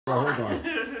Oh, hold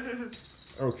on.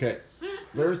 Okay.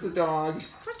 There's the dog.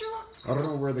 Twister, look. I don't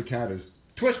know where the cat is.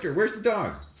 Twister, where's the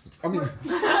dog? I mean,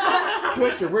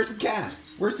 Twister, where's the cat?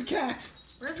 Where's the cat?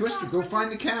 Twister, go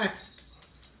find the cat.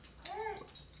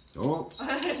 Oh,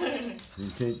 you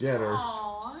can't get her.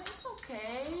 Aw, it's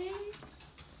okay.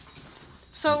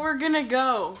 So we're gonna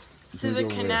go to the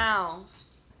canal.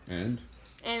 And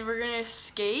we're gonna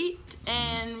skate,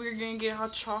 and we're gonna get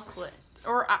hot chocolate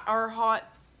or hot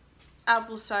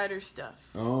apple cider stuff.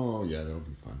 oh yeah, that'll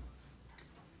be fun.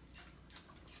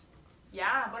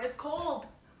 Yeah, but it's cold.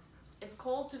 It's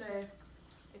cold today.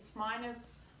 It's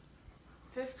minus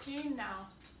 15 now.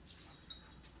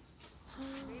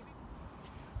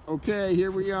 Okay,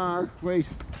 here we are. Wait,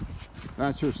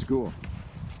 that's her school.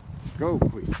 Go,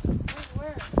 please.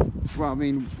 Where? Well, I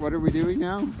mean, what are we doing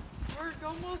now? We're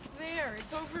almost there.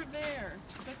 It's over there.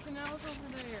 The canal's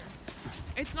over there.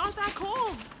 It's not that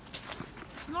cold.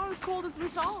 It's not as cold as we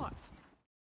thought.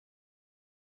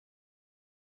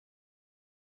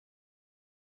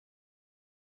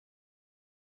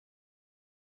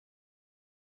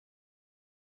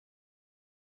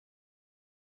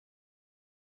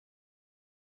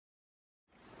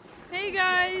 Hey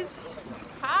guys!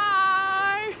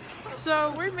 Hi!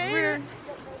 So We made it.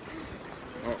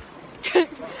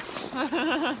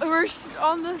 We're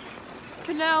on the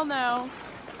canal now.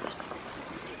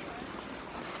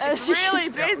 It's really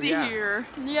busy Yeah. here.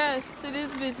 Yes, it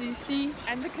is busy. See?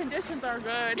 And the conditions are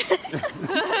good.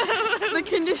 The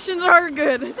conditions are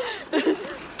good.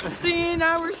 See,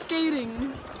 now we're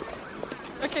skating.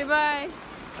 Okay, bye.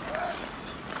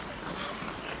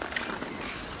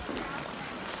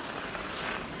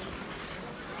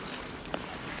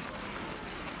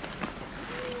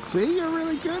 See, you're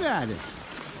really good at it.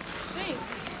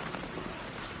 Thanks.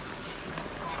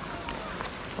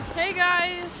 Hey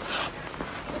guys.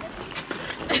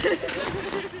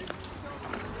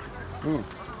 Oh.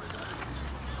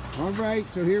 All right,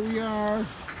 so here we are. We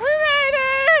made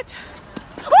it!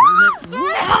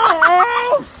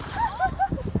 Oh!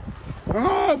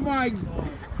 Oh my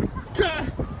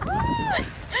God!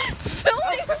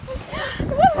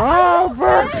 Oh,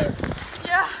 Burke!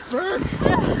 Yeah. Burke!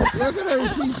 Look at her,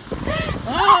 she's...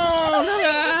 Oh, look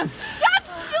at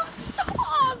that!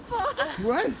 Stop!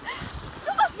 What?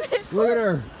 Stop it! Look at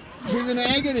her. She's in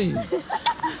agony.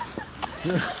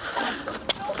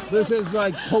 This is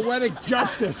like poetic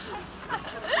justice.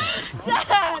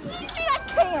 Dad! I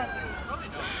can't!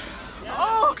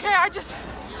 Oh, okay, I just...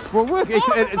 Well, look, it's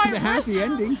my a happy wrist.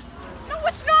 ending. No,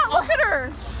 it's not! Look at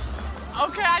her!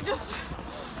 Okay, I just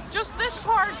this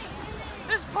part,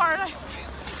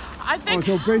 I Oh, think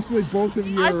so basically both of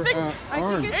your I think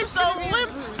arms. it's a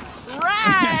limp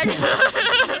rag!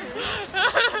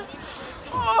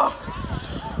 Oh,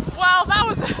 well, that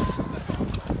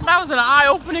was an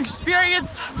eye-opening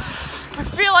experience. I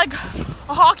feel like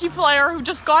a hockey player who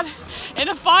just got in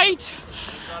a fight,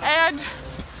 and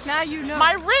Now you know.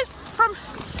 my wrist from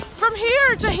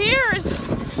here to here is